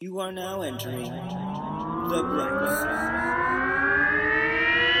You are now entering the bright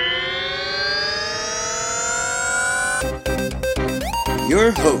side.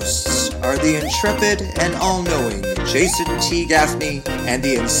 Your hosts are the intrepid and all-knowing Jason T. Gaffney and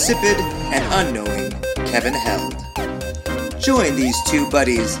the insipid and unknowing Kevin Held. Join these two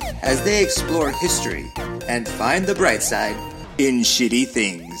buddies as they explore history and find the bright side in shitty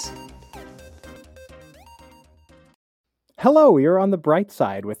things. Hello, you're on the bright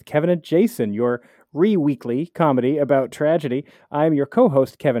side with Kevin and Jason, your re-weekly comedy about tragedy. I'm your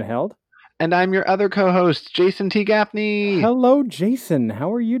co-host, Kevin Held. And I'm your other co-host, Jason T. Gaffney. Hello, Jason.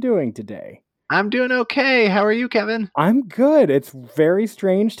 How are you doing today? I'm doing okay. How are you, Kevin? I'm good. It's very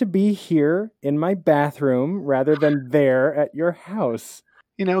strange to be here in my bathroom rather than there at your house.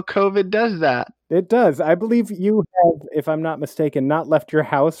 You know, COVID does that. It does. I believe you have, if I'm not mistaken, not left your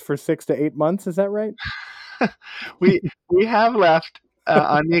house for 6 to 8 months. Is that right? We have left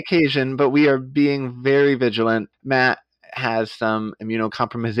on the occasion, but we are being very vigilant. Matt has some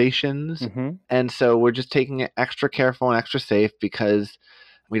immunocompromisations, and so we're just taking it extra careful and extra safe because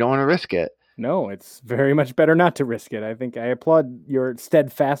we don't want to risk it. No, it's very much better not to risk it. I think I applaud your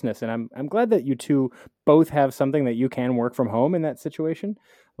steadfastness, and I'm glad that you two both have something that you can work from home in that situation.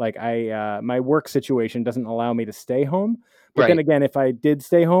 Like my work situation doesn't allow me to stay home. But then again, if I did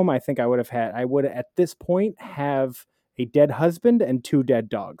stay home, I think I would at this point have a dead husband and 2 dead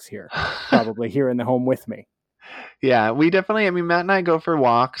dogs here, probably here in the home with me. Yeah, we definitely, Matt and I go for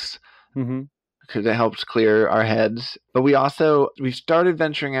walks because it helps clear our heads. But we started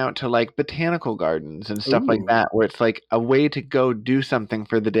venturing out to like botanical gardens and stuff like that, where it's like a way to go do something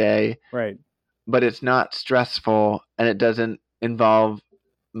for the day. Right. But it's not stressful and it doesn't involve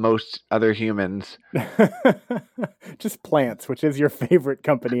most other humans. Just plants, which is your favorite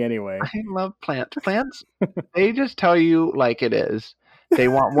company anyway. I love plants. Plants, they just tell you like it is. They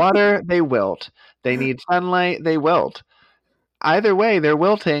want water, they wilt. They need sunlight, they wilt. Either way, they're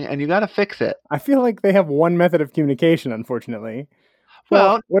wilting and you got to fix it. I feel like they have one method of communication, unfortunately.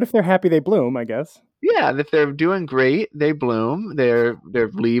 Well, what if they're happy they bloom, I guess? Yeah, if they're doing great, they bloom. Their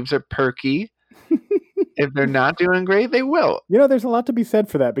leaves are perky. If they're not doing great, they will. You know, there's a lot to be said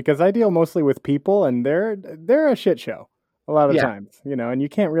for that because I deal mostly with people, and they're a shit show a lot of times. You know, and you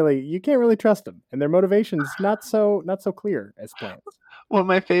can't really trust them, and their motivation's not so clear as plants. Well,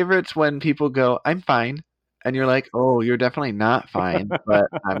 my favorite's when people go, "I'm fine," and you're like, "Oh, you're definitely not fine," but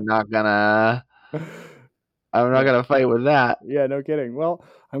I'm not gonna fight with that. Yeah, no kidding. Well,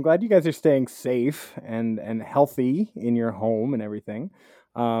 I'm glad you guys are staying safe and healthy in your home and everything.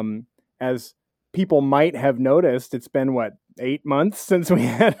 As people might have noticed, it's been 8 months since we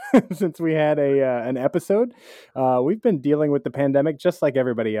had an episode. We've been dealing with the pandemic just like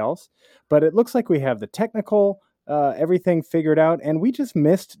everybody else, but it looks like we have the technical everything figured out, and we just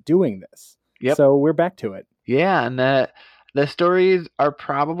missed doing this. Yep. So we're back to it. Yeah, and the stories are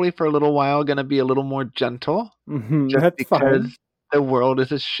probably for a little while going to be a little more gentle, just That's because fine. The world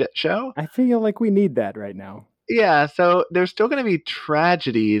is a shit show. I feel like we need that right now. Yeah, so there's still going to be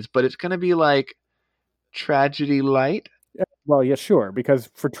tragedies, but it's going to be like tragedy light. Well, yeah, sure, because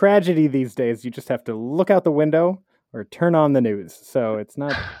for tragedy these days, you just have to look out the window or turn on the news. So it's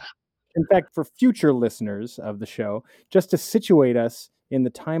not... In fact, for future listeners of the show, just to situate us in the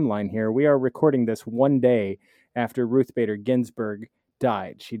timeline here, we are recording this one day after Ruth Bader Ginsburg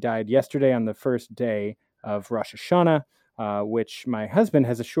died. She died yesterday on the first day of Rosh Hashanah, which my husband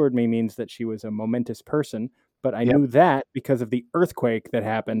has assured me means that she was a momentous person. But I knew that because of the earthquake that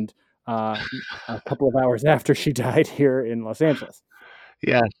happened a couple of hours after she died here in Los Angeles.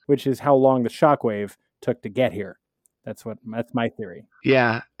 Yeah. Which is how long the shockwave took to get here. That's my theory.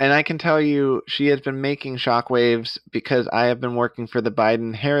 Yeah, and I can tell you she has been making shockwaves because I have been working for the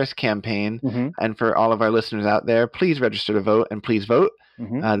Biden-Harris campaign. And for all of our listeners out there, please register to vote and please vote.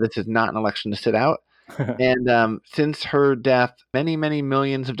 This is not an election to sit out. And since her death, many, many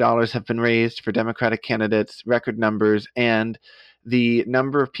millions of dollars have been raised for Democratic candidates, record numbers, and the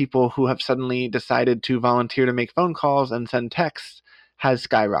number of people who have suddenly decided to volunteer to make phone calls and send texts has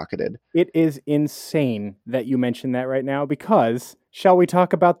skyrocketed. It is insane that you mentioned that right now because shall we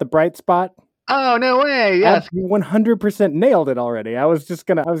talk about the bright spot? Oh, no way. Yes. You 100% nailed it already. I was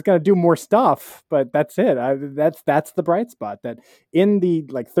going to do more stuff, but that's it. That's the bright spot, that in the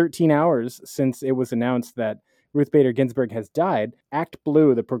 13 hours since it was announced that Ruth Bader Ginsburg has died, Act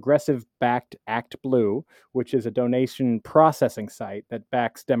Blue, the progressive-backed Act Blue, which is a donation processing site that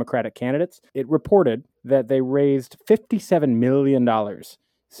backs Democratic candidates, it reported that they raised $57 million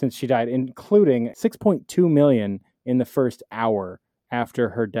since she died, including $6.2 million in the first hour after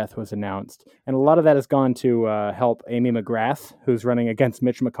her death was announced. And a lot of that has gone to help Amy McGrath, who's running against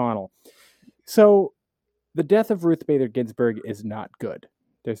Mitch McConnell. So the death of Ruth Bader Ginsburg is not good.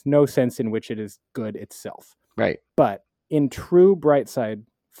 There's no sense in which it is good itself. Right. But in true Brightside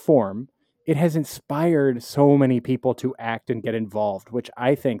form, it has inspired so many people to act and get involved, which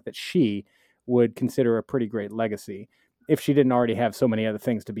I think that she would consider a pretty great legacy if she didn't already have so many other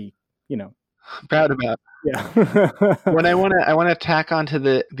things to be, proud about. Yeah. When I want to tack onto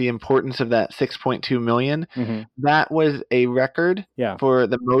the importance of that 6.2 million, that was a record for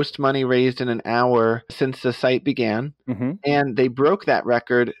the most money raised in an hour since the site began. And they broke that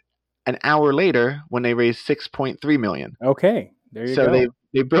record an hour later when they raised 6.3 million. Okay. There you go. So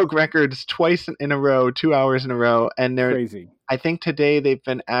they broke records twice in a row, 2 hours in a row, and they're crazy. I think today they've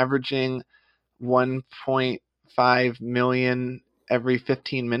been averaging 1.5 million every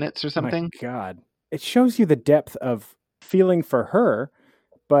 15 minutes or something. My God. It shows you the depth of feeling for her,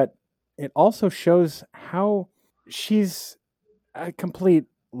 but it also shows how she's a complete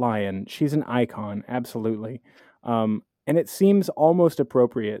lion. She's an icon, absolutely. And it seems almost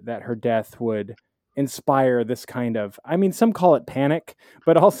appropriate that her death would inspire this kind of, some call it panic,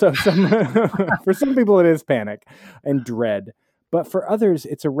 but also for some people it is panic and dread. But for others,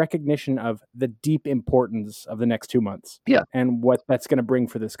 it's a recognition of the deep importance of the next 2 months and what that's going to bring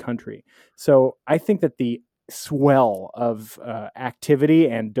for this country. So I think that the swell of activity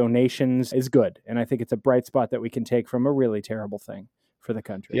and donations is good. And I think it's a bright spot that we can take from a really terrible thing for the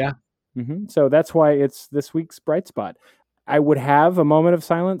country. Yeah. So that's why it's this week's bright spot. I would have a moment of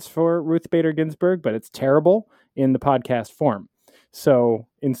silence for Ruth Bader Ginsburg, but it's terrible in the podcast form. So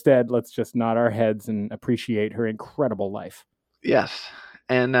instead, let's just nod our heads and appreciate her incredible life. Yes.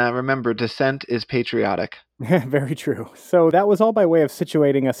 And remember, dissent is patriotic. Very true. So that was all by way of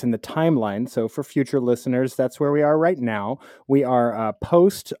situating us in the timeline. So for future listeners, that's where we are right now. We are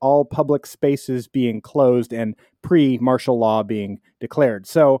post all public spaces being closed and pre-martial law being declared.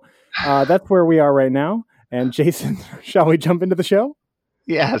 So that's where we are right now. And Jason, shall we jump into the show?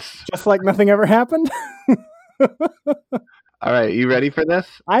 Yes. Just like nothing ever happened? All right. You ready for this?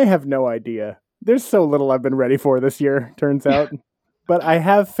 I have no idea. There's so little I've been ready for this year, turns out. But I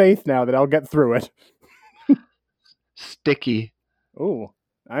have faith now that I'll get through it. Sticky. Oh,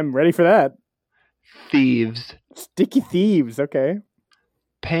 I'm ready for that. Thieves. Sticky thieves, okay.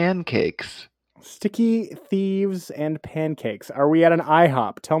 Pancakes. Sticky thieves and pancakes. Are we at an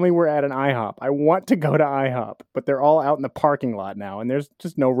IHOP? Tell me we're at an IHOP. I want to go to IHOP, but they're all out in the parking lot now, and there's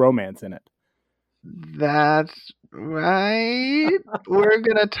just no romance in it. That's right. We're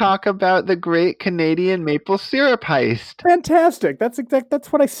going to talk about the Great Canadian Maple Syrup Heist. Fantastic. That's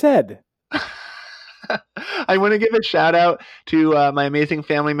what I said. I want to give a shout out to my amazing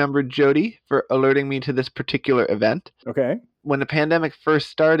family member, Jody, for alerting me to this particular event. Okay. When the pandemic first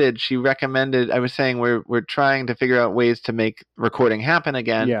started, she recommended, I was saying we're trying to figure out ways to make recording happen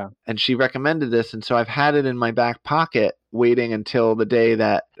again. Yeah. And she recommended this. And so I've had it in my back pocket waiting until the day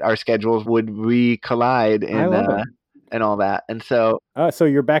that our schedules would re-collide and all that. And so... so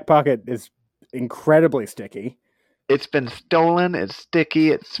your back pocket is incredibly sticky. It's been stolen. It's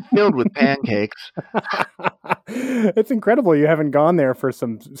sticky. It's filled with pancakes. It's incredible you haven't gone there for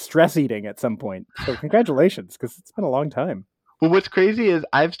some stress eating at some point. So congratulations, because it's been a long time. Well, what's crazy is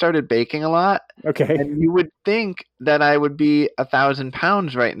I've started baking a lot. Okay. And you would think that I would be 1,000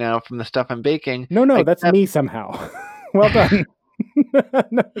 pounds right now from the stuff I'm baking. No, that's me somehow. Well done.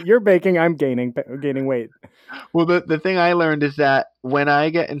 No, you're baking, I'm gaining weight. Well, the thing I learned is that when I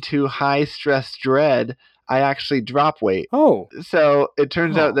get into high stress dread, I actually drop weight. Oh. So it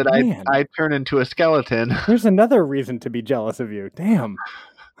turns out that I turn into a skeleton. There's another reason to be jealous of you. Damn.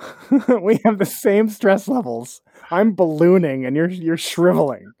 We have the same stress levels. I'm ballooning and you're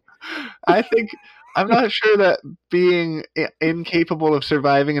shriveling. I'm not sure that being incapable of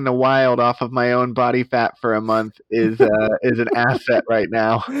surviving in the wild off of my own body fat for a month is an asset right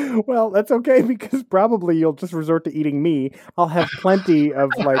now. Well, that's okay because probably you'll just resort to eating me. I'll have plenty of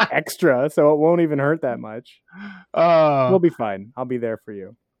extra, so it won't even hurt that much. We'll be fine. I'll be there for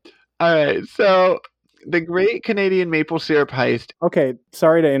you. All right. So the Great Canadian Maple Syrup Heist. Okay.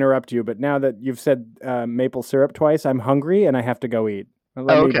 Sorry to interrupt you, but now that you've said maple syrup twice, I'm hungry and I have to go eat.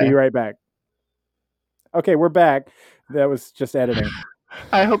 Let me be right back. Okay, we're back. That was just editing.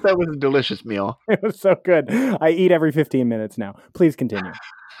 I hope that was a delicious meal. It was so good. I eat every 15 minutes now. Please continue.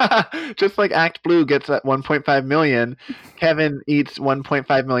 Just like Act Blue gets at 1.5 million, Kevin eats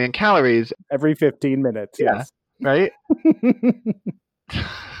 1.5 million calories. Every 15 minutes, yes. Right?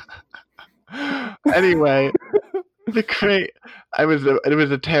 Anyway, It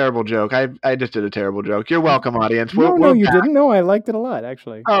was a terrible joke. I just did a terrible joke. You're welcome, audience. No, you didn't. No, I liked it a lot,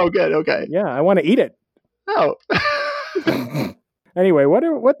 actually. Oh, good. Okay. Yeah, I want to eat it. Oh. Anyway,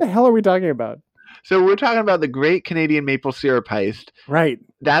 what the hell are we talking about? So we're talking about the Great Canadian Maple Syrup Heist. Right.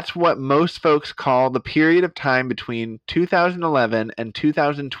 That's what most folks call the period of time between 2011 and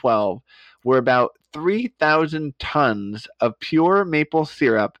 2012, where about 3,000 tons of pure maple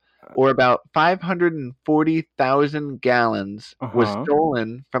syrup, or about 540,000 gallons, was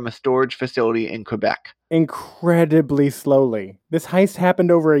stolen from a storage facility in Quebec. Incredibly slowly. This heist happened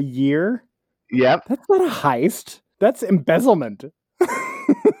over a year? Yep. That's not a heist. That's embezzlement.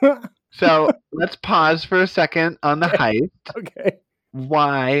 So let's pause for a second on the heist. Okay.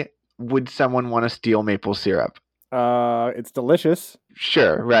 Why would someone want to steal maple syrup? It's delicious.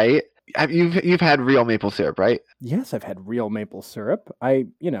 Sure, right? You've had real maple syrup, right? Yes, I've had real maple syrup. I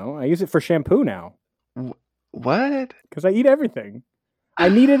use it for shampoo now. What? Because I eat everything. I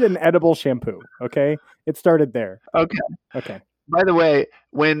needed an edible shampoo, okay? It started there. Okay. By the way,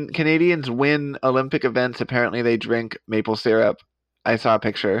 when Canadians win Olympic events, apparently they drink maple syrup. I saw a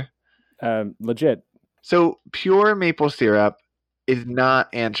picture. Legit. So pure maple syrup is not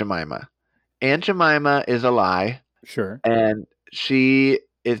Aunt Jemima. Aunt Jemima is a lie. Sure. And she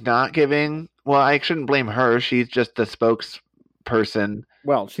is not giving... Well, I shouldn't blame her. She's just the spokesperson.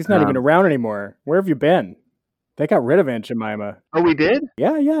 Well, she's not even around anymore. Where have you been? They got rid of Aunt Jemima. Oh, we did?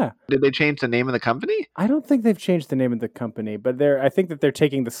 Yeah. Did they change the name of the company? I don't think they've changed the name of the company, but I think that they're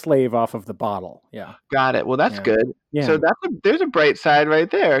taking the slave off of the bottle. Yeah. Got it. Well, that's good. Yeah. So there's a bright side right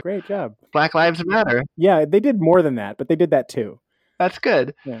there. Great job. Black Lives Matter. Yeah, they did more than that, but they did that too. That's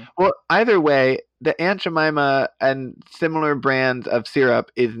good. Yeah. Well, either way, the Aunt Jemima and similar brands of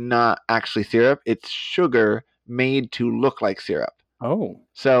syrup is not actually syrup. It's sugar made to look like syrup. Oh.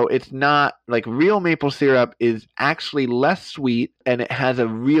 So it's not like real maple syrup is actually less sweet and it has a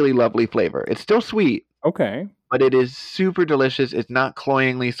really lovely flavor. It's still sweet. Okay. But it is super delicious. It's not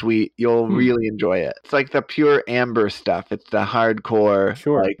cloyingly sweet. You'll really enjoy it. It's like the pure amber stuff. It's the hardcore.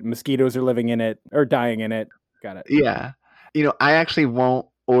 Sure. Like mosquitoes are living in it or dying in it. Got it. Yeah. I actually won't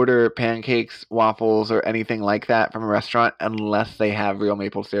order pancakes, waffles, or anything like that from a restaurant unless they have real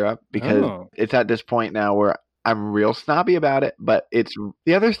maple syrup because it's at this point now where I'm real snobby about it, but it's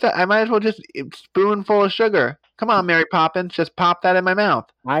the other stuff. I might as well just spoonful of sugar. Come on, Mary Poppins, just pop that in my mouth.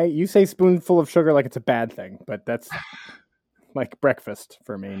 You say spoonful of sugar like it's a bad thing, but that's like breakfast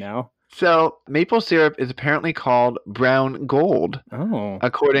for me now. So maple syrup is apparently called brown gold. Oh.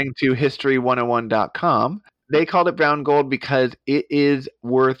 According to history101.com. They called it brown gold because it is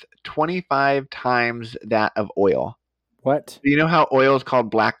worth 25 times that of oil. What? You know how oil is called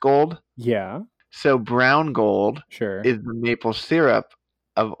black gold? Yeah. So brown gold is the maple syrup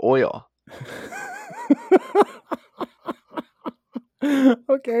of oil.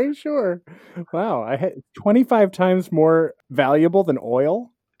 Okay, sure. Wow, I had 25 times more valuable than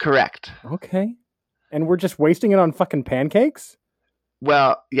oil? Correct. Okay. And we're just wasting it on fucking pancakes?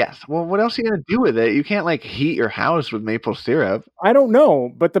 Well, yes. Well, what else are you going to do with it? You can't heat your house with maple syrup. I don't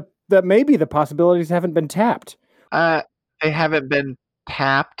know, but maybe the possibilities haven't been tapped. They haven't been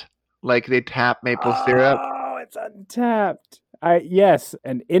tapped like they tap maple syrup. Oh, it's untapped. Yes,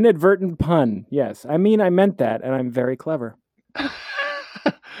 an inadvertent pun. Yes. I meant that, and I'm very clever.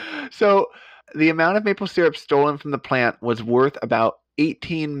 So the amount of maple syrup stolen from the plant was worth about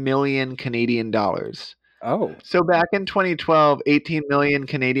 18 million Canadian dollars. Oh. So back in 2012, 18 million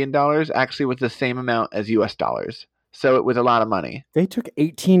Canadian dollars actually was the same amount as US dollars. So it was a lot of money. They took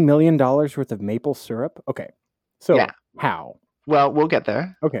 $18 million worth of maple syrup? Okay. So how? Well, we'll get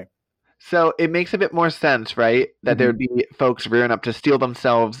there. Okay. So it makes a bit more sense, right? That there'd be folks rearing up to steal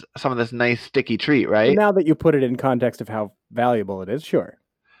themselves some of this nice sticky treat, right? Well, now that you put it in context of how valuable it is, sure.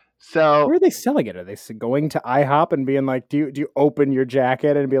 So where are they selling it? Are they going to IHOP and being like, do you open your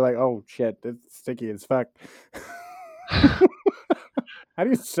jacket and be like, oh shit, it's sticky as fuck? How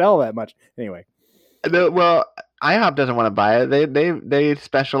do you sell that much? Anyway. Well, IHOP doesn't want to buy it. They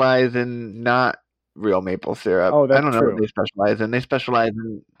specialize in not real maple syrup. Oh, that's I don't know true. what they specialize in. They specialize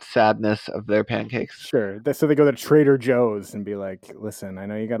in sadness of their pancakes. Sure. So they go to Trader Joe's and be like, listen, I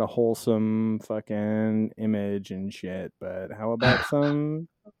know you got a wholesome fucking image and shit, but how about some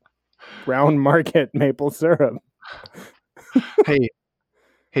brown market maple syrup? Hey,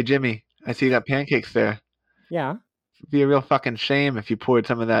 Jimmy, I see you got pancakes there. Yeah. It'd be a real fucking shame if you poured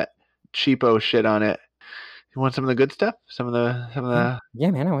some of that cheapo shit on it. You want some of the good stuff? Some of the.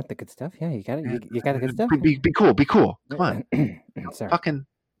 Yeah, man, I want the good stuff. Yeah, you got it. You got the good stuff. Be cool. Be cool. Come on.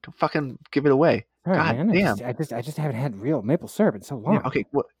 Don't fucking give it away. All right, God man, damn. I just haven't had real maple syrup in so long. Yeah, okay,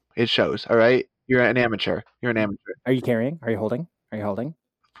 well, it shows. All right, You're an amateur. Are you carrying? Are you holding? Are you holding?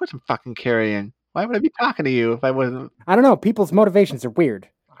 Of course I'm fucking carrying. Why would I be talking to you if I wasn't? I don't know. People's motivations are weird.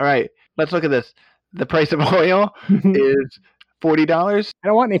 All right, let's look at this. The price of oil is $40. I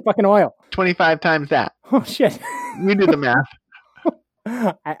don't want any fucking oil. 25 times that. Oh, shit. We do the math.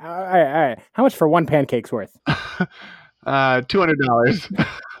 All right. How much for one pancake's worth? $200.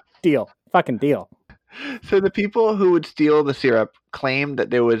 Deal. Fucking deal. So the people who would steal the syrup claimed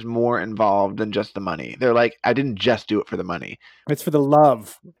that there was more involved than just the money. They're like, I didn't just do it for the money. It's for the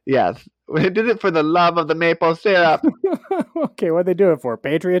love. Yes. I did it for the love of the maple syrup. Okay, what'd they do it for?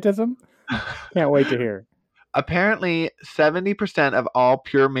 Patriotism? Can't wait to hear. Apparently, 70% of all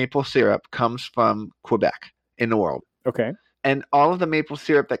pure maple syrup comes from Quebec in the world. Okay. And all of the maple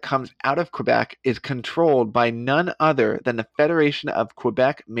syrup that comes out of Quebec is controlled by none other than the Federation of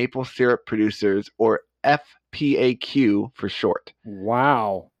Quebec Maple Syrup Producers, or FPAQ for short.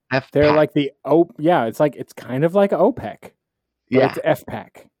 Wow. FPAQ. They're like it's kind of like OPEC. Yeah. It's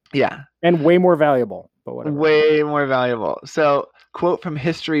FPAC. Yeah. And way more valuable, but whatever. Way more valuable. So, quote from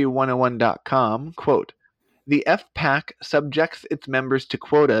history101.com, quote, the FPAC subjects its members to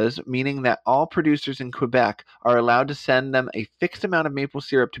quotas, meaning that all producers in Quebec are allowed to send them a fixed amount of maple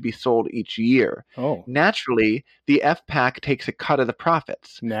syrup to be sold each year. Oh. Naturally, the FPAC takes a cut of the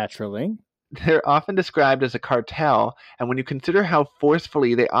profits. Naturally. They're often described as a cartel, and when you consider how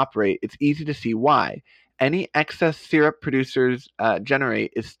forcefully they operate, it's easy to see why. Any excess syrup producers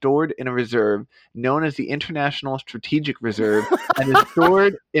generate is stored in a reserve known as the International Strategic Reserve and is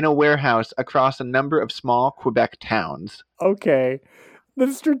stored in a warehouse across a number of small Quebec towns. Okay.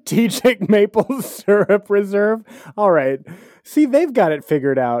 The Strategic Maple Syrup Reserve? All right. See, they've got it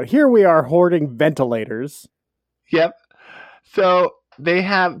figured out. Here we are hoarding ventilators. Yep. So they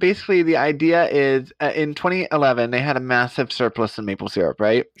have, basically the idea is in 2011, they had a massive surplus in maple syrup,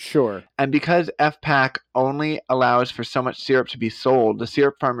 right? Sure. And because FPAC only allows for so much syrup to be sold, the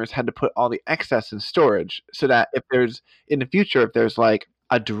syrup farmers had to put all the excess in storage so that if there's like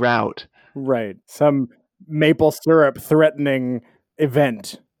a drought. Right. Some maple syrup threatening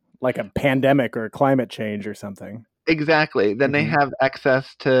event, like a pandemic or climate change or something. Exactly. Then they have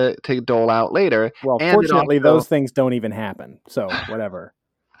excess to dole out later. Well, and fortunately, those things don't even happen. So, whatever.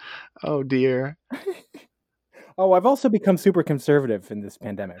 Oh, dear. Oh, I've also become super conservative in this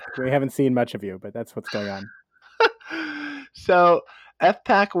pandemic. We haven't seen much of you, but that's what's going on. So,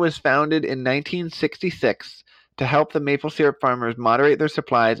 FPAC was founded in 1966 to help the maple syrup farmers moderate their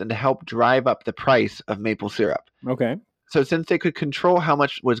supplies and to help drive up the price of maple syrup. Okay. So, since they could control how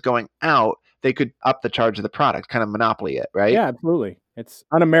much was going out, they could up the charge of the product, kind of monopoly it, right? Yeah, absolutely. It's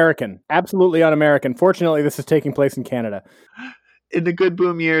un-American. Absolutely un-American. Fortunately, this is taking place in Canada. In the good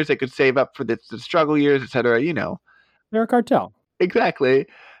boom years, they could save up for the struggle years, etc. They're a cartel. Exactly.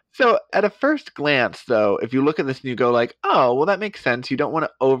 So at a first glance, though, if you look at this and you go like, oh, well, that makes sense. You don't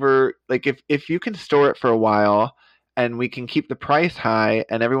want to if you can store it for a while and we can keep the price high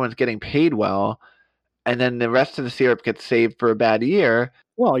and everyone's getting paid well, and then the rest of the syrup gets saved for a bad year.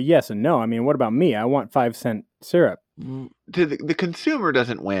 Well, yes and no. I mean, what about me? I want 5-cent syrup. The consumer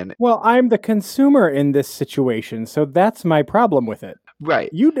doesn't win. Well, I'm the consumer in this situation, so that's my problem with it. Right.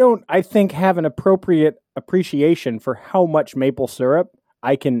 You don't, I think, have an appropriate appreciation for how much maple syrup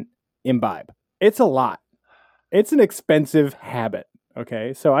I can imbibe. It's a lot. It's an expensive habit,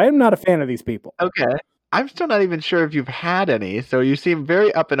 okay? So I am not a fan of these people. Okay. I'm still not even sure if you've had any, so you seem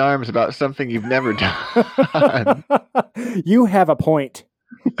very up in arms about something you've never done. You have a point.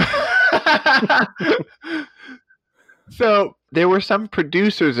 So there were some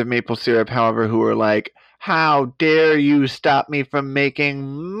producers of maple syrup, however, who were like, how dare you stop me from making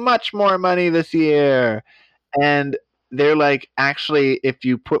much more money this year? And they're like, actually, if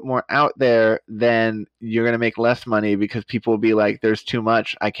you put more out there, then you're going to make less money because people will be like, there's too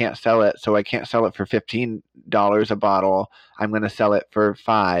much. I can't sell it. So I can't sell it for $15 a bottle. I'm going to sell it for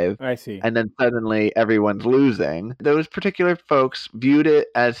 $5. I see. And then suddenly everyone's losing. Those particular folks viewed it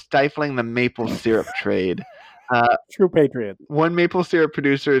as stifling the maple syrup trade. True patriot. One maple syrup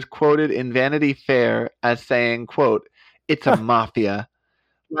producer is quoted in Vanity Fair as saying, quote, it's a mafia.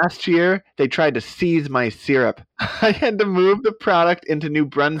 Last year, they tried to seize my syrup. I had to move the product into New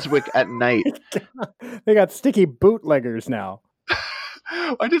Brunswick at night. They got sticky bootleggers now.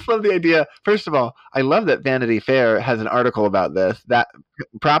 I just love the idea. First of all, I love that Vanity Fair has an article about this. That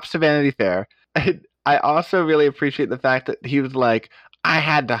props to Vanity Fair. I also really appreciate the fact that he was like, I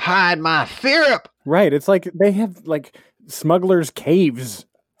had to hide my syrup. Right. It's like they have like smugglers' caves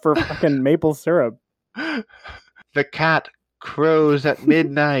for fucking maple syrup. The cat crows at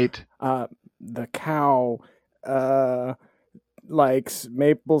midnight. The cow likes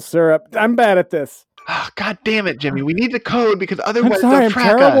maple syrup. I'm bad at this. Oh, God damn it, Jimmy. We need the code because otherwise I'm they'll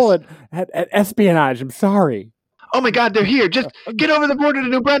track terrible us. at espionage. I'm sorry. Oh my God, they're here. Just get over the border to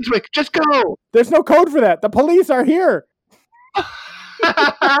New Brunswick. Just go. There's no code for that. The police are here.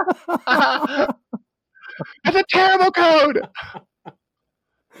 That's a terrible code.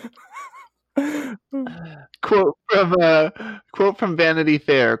 Quote from Vanity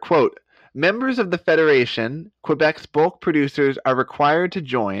Fair. Quote, members of the Federation, Quebec's bulk producers, are required to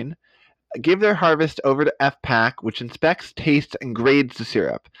join, give their harvest over to FPAC, which inspects, tastes, and grades the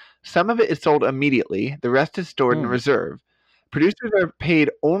syrup. Some of it is sold immediately. The rest is stored in reserve. Producers are paid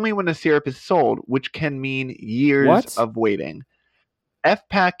only when the syrup is sold, which can mean years of waiting.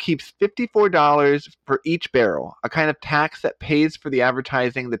 FPAC keeps $54 for each barrel, a kind of tax that pays for the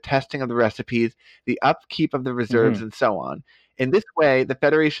advertising, the testing of the recipes, the upkeep of the reserves, and so on. In this way, the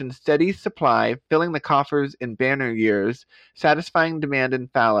Federation's steady supply, filling the coffers in banner years, satisfying demand in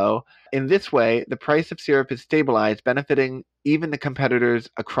fallow. In this way, the price of syrup is stabilized, benefiting even the competitors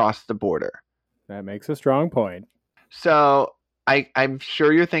across the border. That makes a strong point. So I'm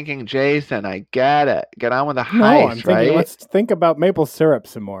sure you're thinking, Jason, I get it. Get on with the heist, no, I'm thinking, right? Let's think about maple syrup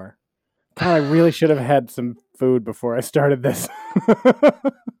some more. God, I really should have had some food before I started this.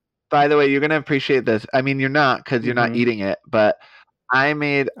 By the way, you're going to appreciate this. I mean, you're not because you're not eating it, but I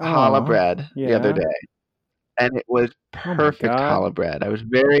made challah bread the other day, and it was perfect challah bread.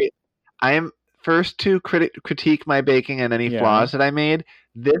 I am first to critique my baking and any flaws that I made.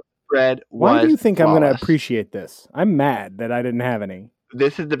 This bread was Why do you think flawless. I'm going to appreciate this? I'm mad that I didn't have any.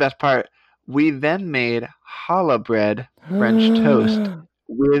 This is the best part. We then made challah bread French toast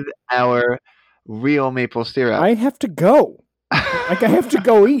with our real maple syrup. I have to go. I have to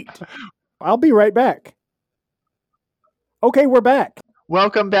go eat. I'll be right back. Okay, we're back.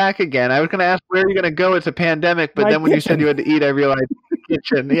 Welcome back again. I was going to ask where you're going to go. It's a pandemic, but then when you said you had to eat, I realized the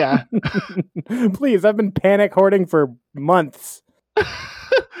kitchen. Yeah. Please, I've been panic hoarding for months.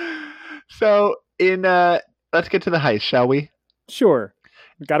 So let's get to the heist, shall we? Sure.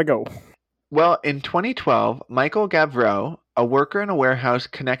 Gotta go. Well, in 2012, Michael Gavreau, a worker in a warehouse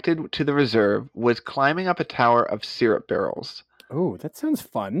connected to the reserve, was climbing up a tower of syrup barrels. Oh, that sounds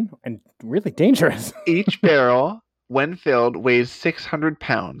fun and really dangerous. Each barrel, when filled, weighs 600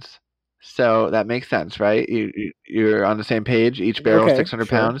 pounds. So that makes sense, right? You're on the same page? Each barrel is 600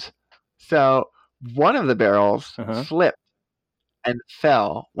 pounds. So one of the barrels slipped and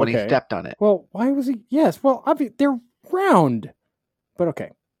fell when he stepped on it. Well, why was he? Yes, well, they're round. But okay.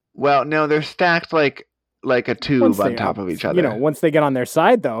 Well, no, they're stacked like a tube on top of each other. You know, once they get on their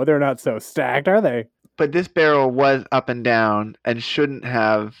side, though, they're not so stacked, are they? But this barrel was up and down and shouldn't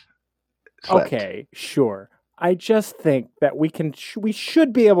have slipped. Okay, sure. I just think that we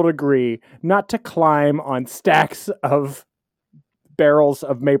should be able to agree not to climb on stacks of barrels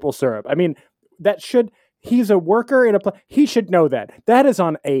of maple syrup. I mean, he's a worker in he should know that. That is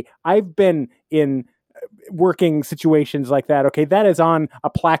I've been in working situations like that. Okay, that is on a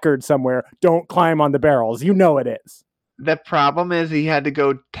placard somewhere. Don't climb on the barrels. You know it is. The problem is he had to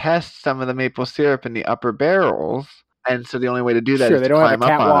go test some of the maple syrup in the upper barrels, and so the only way to do that is to climb up on them. They don't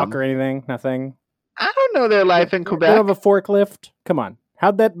have a catwalk or anything? Nothing? I don't know their life in Quebec. They don't have a forklift? Come on.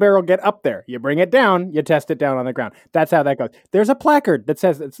 How'd that barrel get up there? You bring it down, you test it down on the ground. That's how that goes. There's a placard that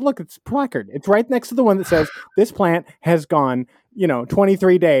says, it's placard. It's right next to the one that says, this plant has gone,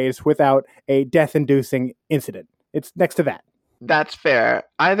 23 days without a death-inducing incident. It's next to that. That's fair.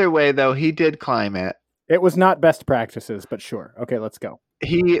 Either way, though, he did climb it. It was not best practices, but sure. Okay, let's go.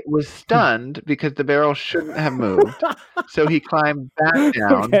 He was stunned because the barrel shouldn't have moved. So he climbed back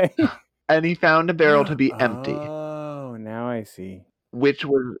down, and he found a barrel to be empty. Oh, now I see. Which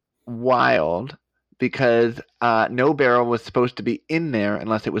was wild because no barrel was supposed to be in there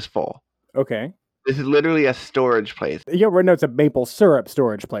unless it was full. Okay. This is literally a storage place. Yeah, right. No, it's a maple syrup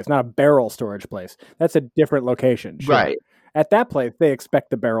storage place, not a barrel storage place. That's a different location. Sure. Right. At that place, they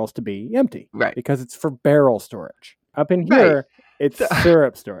expect the barrels to be empty. Right. Because it's for barrel storage. Up in here, it's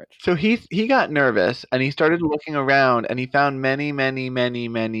syrup storage. So he got nervous and he started looking around and he found many, many, many,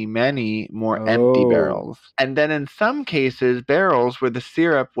 many, many more empty barrels. And then in some cases, barrels where the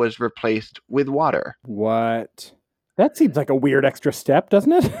syrup was replaced with water. What? That seems like a weird extra step,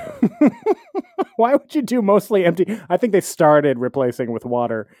 doesn't it? Why would you do mostly empty? I think they started replacing with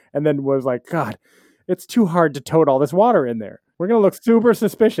water and then was like, God, it's too hard to tote all this water in there. We're going to look super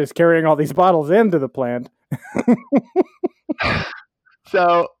suspicious carrying all these bottles into the plant.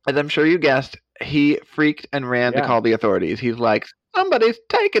 So, as I'm sure you guessed, he freaked and ran to call the authorities. He's like, somebody's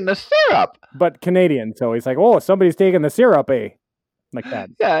taking the syrup. But Canadian, so he's like, oh, somebody's taking the syrup, eh? Like that.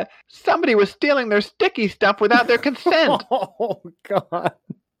 Yeah, somebody was stealing their sticky stuff without their consent. Oh, God.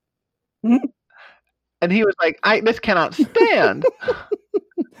 And he was like, this cannot stand.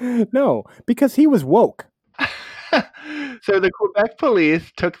 No, because he was woke. So the Quebec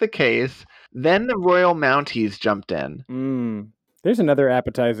police took the case. Then the Royal Mounties jumped in. There's another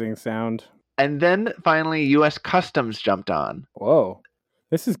appetizing sound. And then finally, U.S. Customs jumped on. Whoa.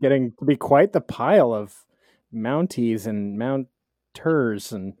 This is getting to be quite the pile of Mounties and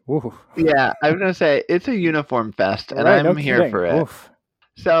Mounters. And woo. Yeah, I was going to say, it's a uniform fest, and I'm here for it. Oof.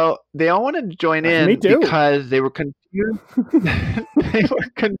 So they all wanted to join in because they were confused. They were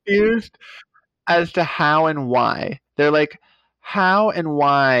confused as to how and why. They're like, how and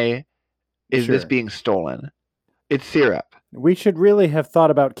why is this being stolen? It's syrup. We should really have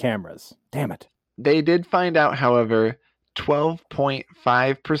thought about cameras. Damn it. They did find out, however,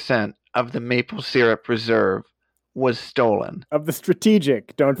 12.5% of the maple syrup reserve was stolen. Of the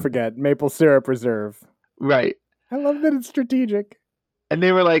strategic, don't forget, maple syrup reserve. Right. I love that it's strategic. And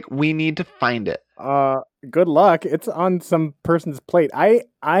they were like, we need to find it. Good luck. It's on some person's plate. I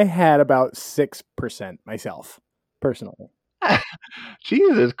had about 6% myself, personally.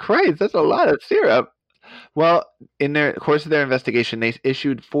 Jesus Christ, that's a lot of syrup. Well, in the course of their investigation, they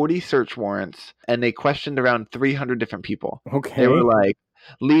issued 40 search warrants, and they questioned around 300 different people. Okay. They were like,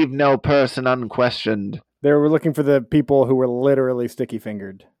 leave no person unquestioned. They were looking for the people who were literally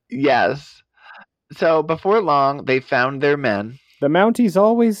sticky-fingered. Yes. So before long, they found their men. The Mounties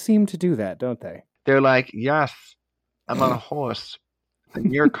always seem to do that, don't they? They're like, yes, I'm on a horse,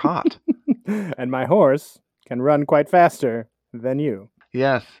 and you're caught. And my horse can run quite faster than you.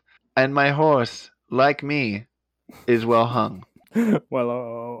 Yes, and my horse, like me, is well hung.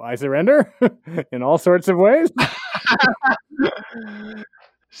 Well, I surrender in all sorts of ways.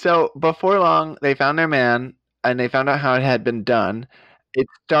 So before long, they found their man, and they found out how it had been done. It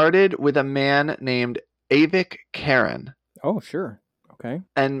started with a man named Avik Karen. Oh, sure. Okay.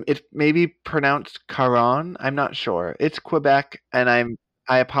 And it's maybe pronounced Caron. I'm not sure. It's Quebec, and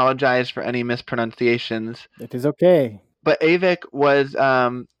I apologize for any mispronunciations. It is okay. But Avik was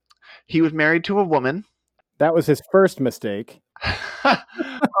he was married to a woman. That was his first mistake.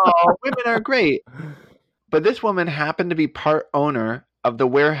 Oh, women are great. But this woman happened to be part owner of the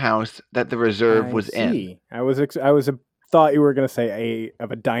warehouse that the reserve was in. I thought you were going to say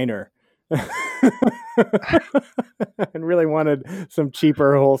a diner. And really wanted some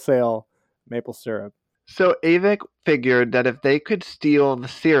cheaper wholesale maple syrup. So Avik figured that if they could steal the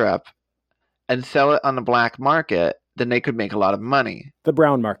syrup and sell it on the black market, then they could make a lot of money. The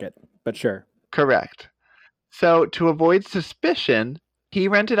brown market, but sure. Correct. So to avoid suspicion, he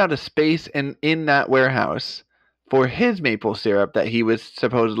rented out a space in that warehouse for his maple syrup that he was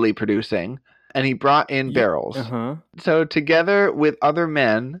supposedly producing, and he brought in barrels. Uh-huh. So together with other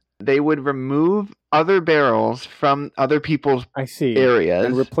men, they would remove other barrels from other people's areas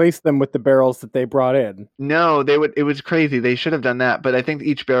and replace them with the barrels that they brought in. No, they would. It was crazy. They should have done that, but I think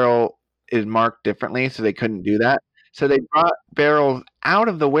each barrel is marked differently, so they couldn't do that. So they brought barrels out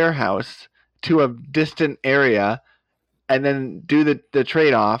of the warehouse to a distant area, and then do the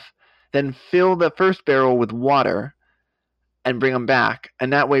trade-off. Then fill the first barrel with water, and bring them back,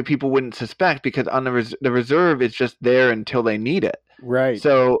 and that way people wouldn't suspect, because on the reserve is just there until they need it. Right.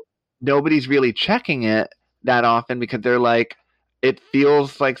 So nobody's really checking it that often, because they're like, it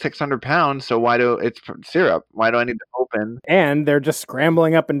feels like 600 pounds, so it's syrup. Why do I need to open? And they're just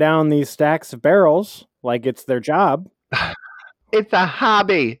scrambling up and down these stacks of barrels like it's their job. It's a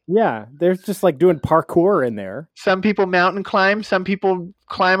hobby. Yeah, they're just like doing parkour in there. Some people mountain climb. Some people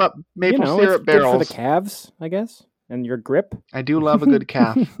climb up maple syrup it's barrels. Good for the calves, I guess, and your grip. I do love a good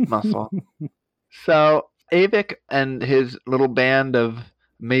calf muscle. So Avik and his little band of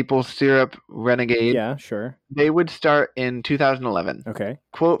maple syrup renegades. Yeah, sure. They would start in 2011. Okay.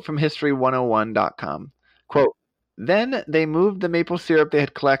 Quote from history101.com. Quote, then they moved the maple syrup they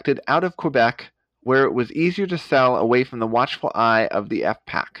had collected out of Quebec, where it was easier to sell away from the watchful eye of the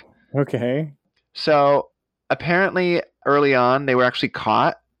FPAC. Okay. So apparently early on, they were actually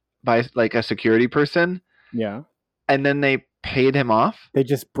caught by like a security person. Yeah. And then they paid him off. They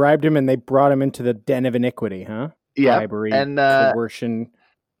just bribed him and they brought him into the den of iniquity, huh? Yeah. Bribery, and coercion,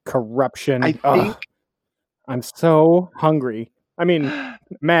 corruption. I think I'm so hungry. I mean,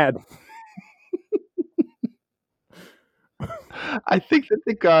 mad. I think that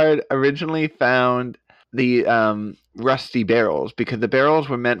the guard originally found the rusty barrels, because the barrels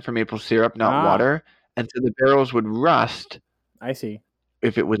were meant for maple syrup, not water. And so the barrels would rust. I see.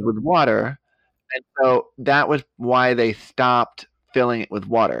 If it was with water. And so that was why they stopped filling it with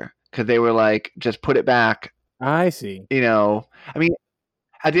water, because they were like, just put it back I see. You know, I mean,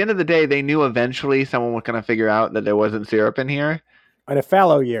 at the end of the day, they knew eventually someone was going to figure out that there wasn't syrup in here. In a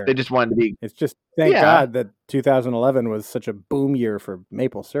fallow year. They just wanted to be... It's just, thank God that 2011 was such a boom year for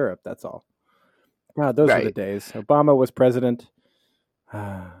maple syrup. That's all. God, those were the days. Obama was president.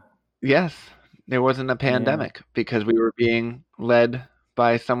 Yes, there wasn't a pandemic because we were being led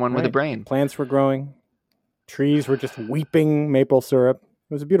by someone with a brain. Plants were growing. Trees were just weeping maple syrup.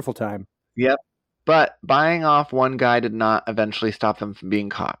 It was a beautiful time. Yep. But buying off one guy did not eventually stop them from being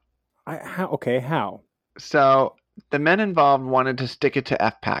caught. How? So the men involved wanted to stick it to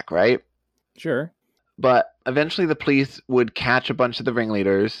FPAC, right? Sure. But eventually the police would catch a bunch of the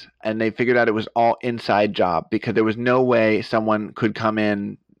ringleaders, and they figured out it was all inside job because there was no way someone could come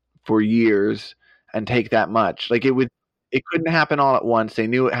in for years and take that much. Like it couldn't happen all at once. They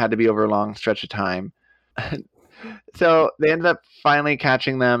knew it had to be over a long stretch of time. So they ended up finally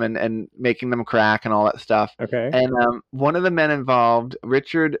catching them and making them crack and all that stuff. Okay. And one of the men involved,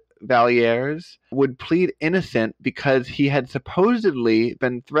 Richard Valliers, would plead innocent because he had supposedly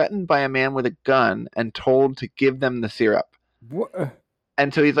been threatened by a man with a gun and told to give them the syrup. What?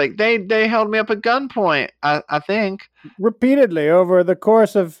 And so he's like, they held me up at gunpoint, I think. Repeatedly over the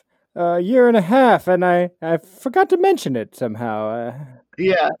course of a year and a half, and I forgot to mention it somehow.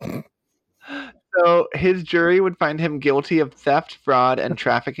 Yeah. So his jury would find him guilty of theft, fraud, and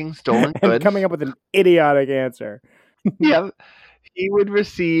trafficking stolen goods. And coming up with an idiotic answer. Yeah. He would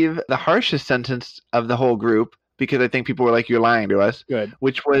receive the harshest sentence of the whole group because I think people were like, you're lying to us. Good.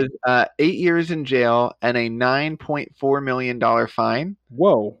 Which was 8 years in jail and a $9.4 million fine.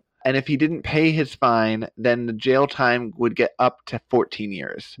 Whoa. And if he didn't pay his fine, then the jail time would get up to 14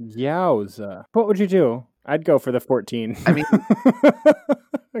 years. Yowza. What would you do? I'd go for the 14. I mean...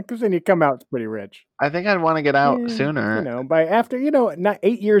 Because then you come out pretty rich. I think I'd want to get out sooner. You know, by after, not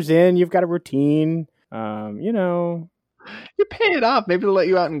 8 years in, you've got a routine. You pay it off. Maybe they'll let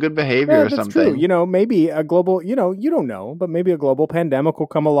you out in good behavior or something. True. Maybe a global, you don't know, but maybe a global pandemic will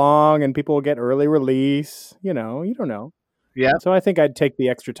come along and people will get early release. You don't know. Yeah. So I think I'd take the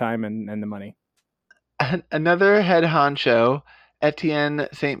extra time and the money. Another head honcho, Etienne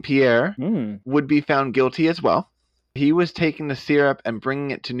St. Pierre, would be found guilty as well. He was taking the syrup and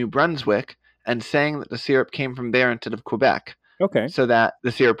bringing it to New Brunswick and saying that the syrup came from there instead of Quebec. Okay. So that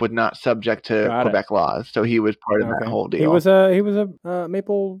the syrup was not subject to Quebec laws. So he was part of that whole deal. He was a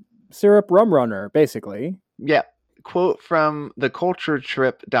maple syrup rum runner, basically. Yeah. Quote from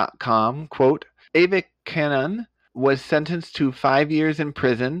theculturetrip.com, quote, Ava Cannon was sentenced to 5 years in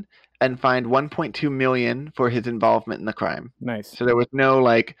prison and fined $1.2 million for his involvement in the crime. Nice. So there was no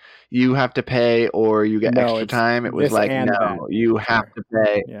you have to pay or you get extra time. It was you have to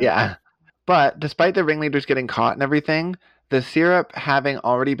pay. Yeah. But despite the ringleaders getting caught and everything, the syrup having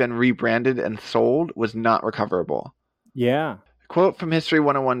already been rebranded and sold was not recoverable. Yeah. Quote from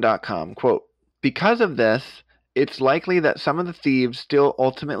history101.com, quote, because of this, it's likely that some of the thieves still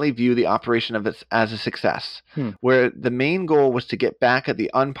ultimately view the operation of it as a success, where the main goal was to get back at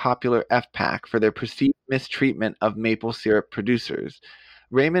the unpopular FPAC for their perceived mistreatment of maple syrup producers.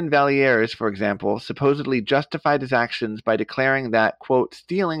 Raymond Valliers, for example, supposedly justified his actions by declaring that, quote,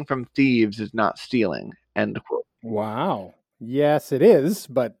 stealing from thieves is not stealing, end quote. Wow. Yes, it is,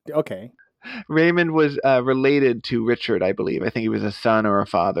 but okay. Raymond was related to Richard, I believe. I think he was a son or a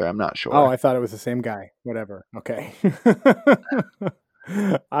father. I'm not sure. Oh, I thought it was the same guy. Whatever. Okay.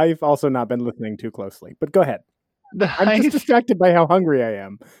 I've also not been listening too closely, but go ahead. I'm just distracted by how hungry I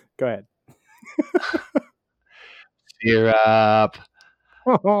am. Go ahead. Syrup.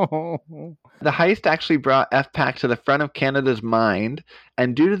 The heist actually brought FPAC to the front of Canada's mind,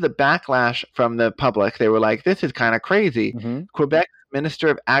 and due to the backlash from the public, they were like, this is kind of crazy. Quebec's Minister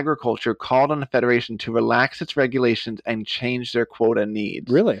of Agriculture called on the Federation to relax its regulations and change their quota needs.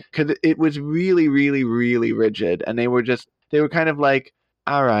 Really? Because it was really, really, really rigid, and they were kind of like,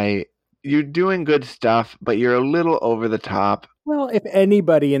 all right, you're doing good stuff, but you're a little over the top. Well, if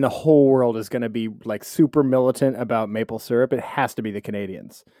anybody in the whole world is going to be super militant about maple syrup, it has to be the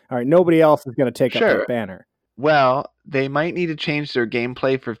Canadians. All right, nobody else is going to take up that banner. Well, they might need to change their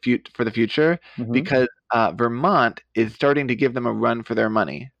gameplay for the future because Vermont is starting to give them a run for their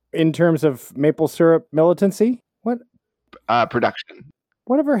money. In terms of maple syrup militancy? What? Production.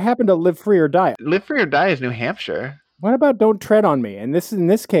 Whatever happened to Live Free or Die? Live Free or Die is New Hampshire. What about Don't Tread on Me? And in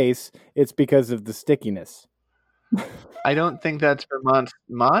this case, it's because of the stickiness. I don't think that's Vermont's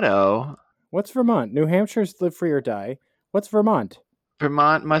motto. What's Vermont? New Hampshire's Live Free or Die. What's Vermont?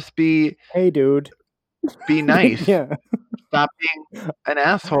 Vermont must be... Hey, dude. Be nice. Yeah. Stop being an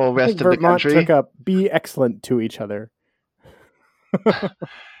asshole rest of Vermont the country. Took up be excellent to each other.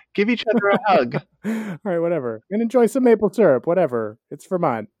 Give each other a hug. All right, whatever. And enjoy some maple syrup, whatever. It's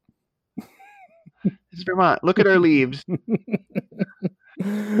Vermont. It's Vermont. Look at our leaves.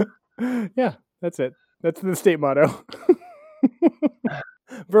 Yeah, that's it. That's the state motto.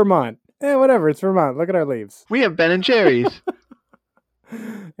 Vermont. Whatever. It's Vermont. Look at our leaves. We have Ben and Jerry's.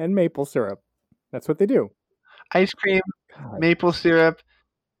 And maple syrup. That's what they do. Ice cream, maple syrup,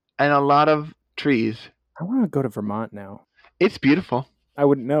 and a lot of trees. I want to go to Vermont now. It's beautiful. I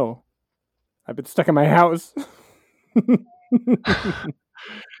wouldn't know. I've been stuck in my house. You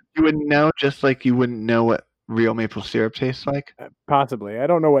wouldn't know, just like you wouldn't know what real maple syrup tastes like? Possibly. I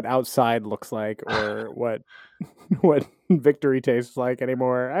don't know what outside looks like or what victory tastes like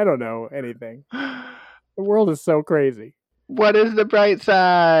anymore. I don't know anything. The world is so crazy. What is the bright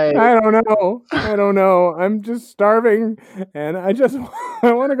side? I don't know. I'm just starving, and I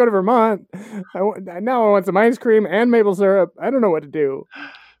want to go to Vermont. Now I want some ice cream and maple syrup. I don't know what to do.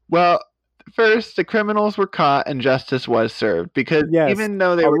 Well, first, the criminals were caught and justice was served because even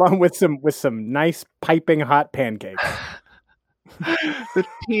though they along with some nice piping hot pancakes. The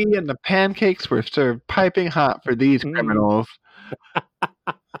tea and the pancakes were served piping hot for these criminals.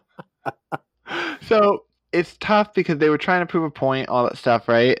 So it's tough because they were trying to prove a point, all that stuff,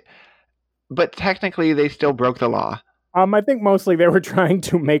 right? But technically, they still broke the law. I think mostly they were trying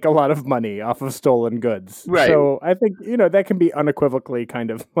to make a lot of money off of stolen goods. Right. So I think, that can be unequivocally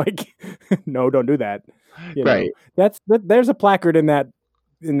kind of like, no, don't do that. Right. There's a placard in that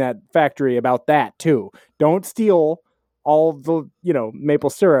factory about that too. Don't steal all the, maple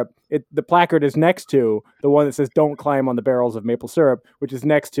syrup. The placard is next to the one that says don't climb on the barrels of maple syrup, which is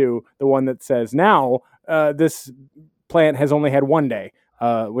next to the one that says now this plant has only had one day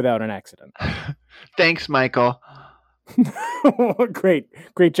without an accident. Thanks, Michael. Great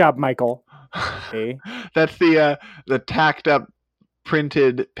job, Michael. Hey. That's the tacked up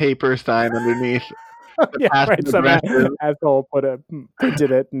printed paper sign underneath. Yeah, right. Some asshole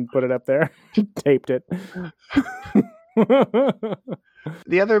printed it and put it up there, taped it.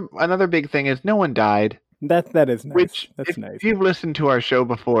 Another big thing is no one died. That is nice. Which, that's nice. If you've listened to our show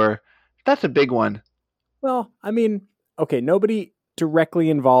before, that's a big one. Well, I mean, okay, nobody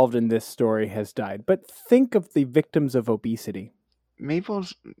directly involved in this story has died, but think of the victims of obesity.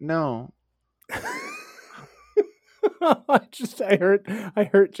 Maples, no. I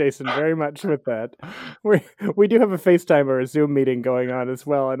hurt Jason very much with that. We do have a FaceTime or a Zoom meeting going on as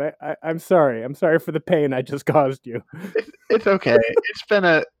well, and I'm sorry. I'm sorry for the pain I just caused you. It's okay.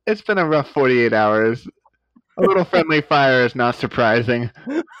 It's been a rough 48 hours. A little friendly fire is not surprising.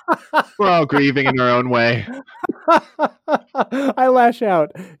 We're all grieving in our own way. I lash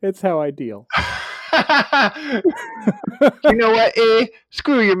out. It's how I deal. You know what,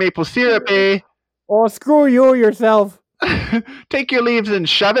 Screw your maple syrup, Oh, screw you yourself. Take your leaves and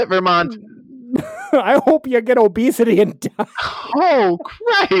shove it, Vermont. I hope you get obesity and die. Oh,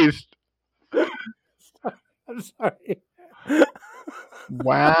 Christ. I'm sorry.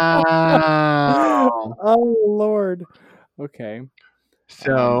 Wow. Oh, Lord. Okay.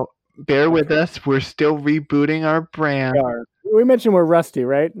 So, bear with us. We're still rebooting our brand. We mentioned we're rusty,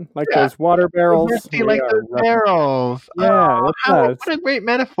 right? Like those water barrels. We're rusty like those barrels. Yeah, what a great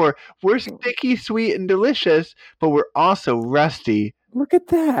metaphor. We're sticky, sweet, and delicious, but we're also rusty. Look at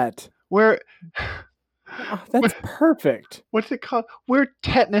that. That's perfect. What's it called? We're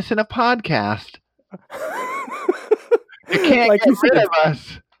tetanus in a podcast. You can't get rid of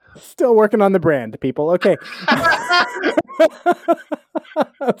us. Still working on the brand, people. Okay.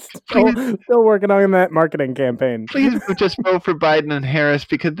 Still working on that marketing campaign. Please just vote for Biden and Harris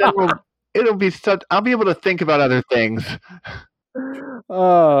because then it'll be I'll be able to think about other things.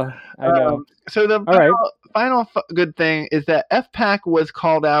 Oh, I know. So the final good thing is that FPAC was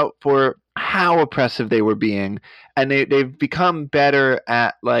called out for how oppressive they were being, and they've become better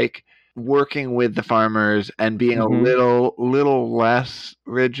at working with the farmers and being a little less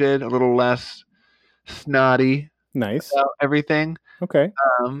rigid, a little less snotty. Nice about everything. Okay.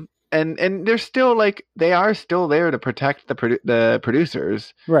 And they're still they are still there to protect the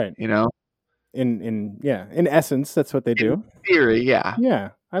producers, right? In essence, that's what they do. In theory, yeah. Yeah,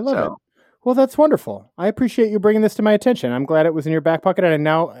 I love it. Well, that's wonderful. I appreciate you bringing this to my attention. I'm glad it was in your back pocket, and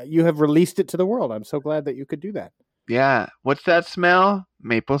now you have released it to the world. I'm so glad that you could do that. Yeah. What's that smell?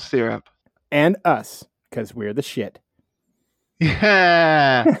 Maple syrup. And us, because we're the shit.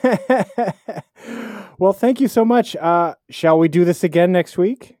 Yeah. Well, thank you so much. Shall we do this again next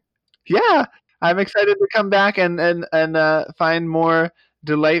week? Yeah. I'm excited to come back and find more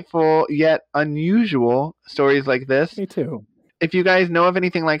delightful yet unusual stories like this. Me too. If you guys know of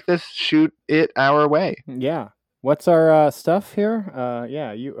anything like this, shoot it our way. Yeah. What's our stuff here? Well,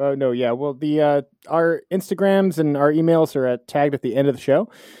 the our Instagrams and our emails are tagged at the end of the show.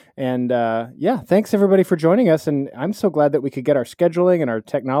 And thanks everybody for joining us. And I'm so glad that we could get our scheduling and our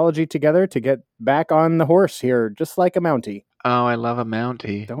technology together to get back on the horse here, just like a Mountie. Oh, I love a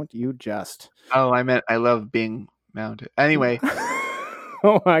Mountie. Don't you just? Oh, I meant I love being mounted. Anyway.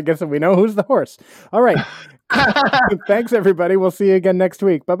 Oh, I guess we know who's the horse. All right. Thanks everybody. We'll see you again next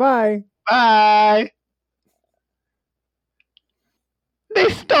week. Bye-bye. Bye. They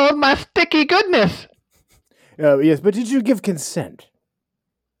stole my sticky goodness. Yes, but did you give consent?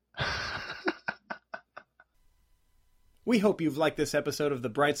 We hope you've liked this episode of The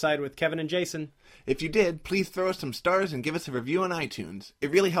Bright Side with Kevin and Jason. If you did, please throw us some stars and give us a review on iTunes.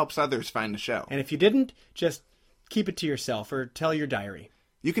 It really helps others find the show. And if you didn't, just keep it to yourself or tell your diary.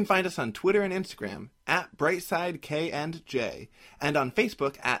 You can find us on Twitter and Instagram at BrightSideK&J, and on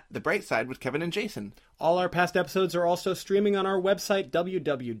Facebook at The Bright Side with Kevin and Jason. All our past episodes are also streaming on our website,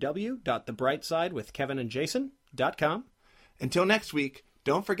 www.thebrightsidewithkevinandjason.com. Until next week,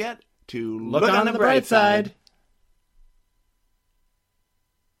 don't forget to look on the bright side.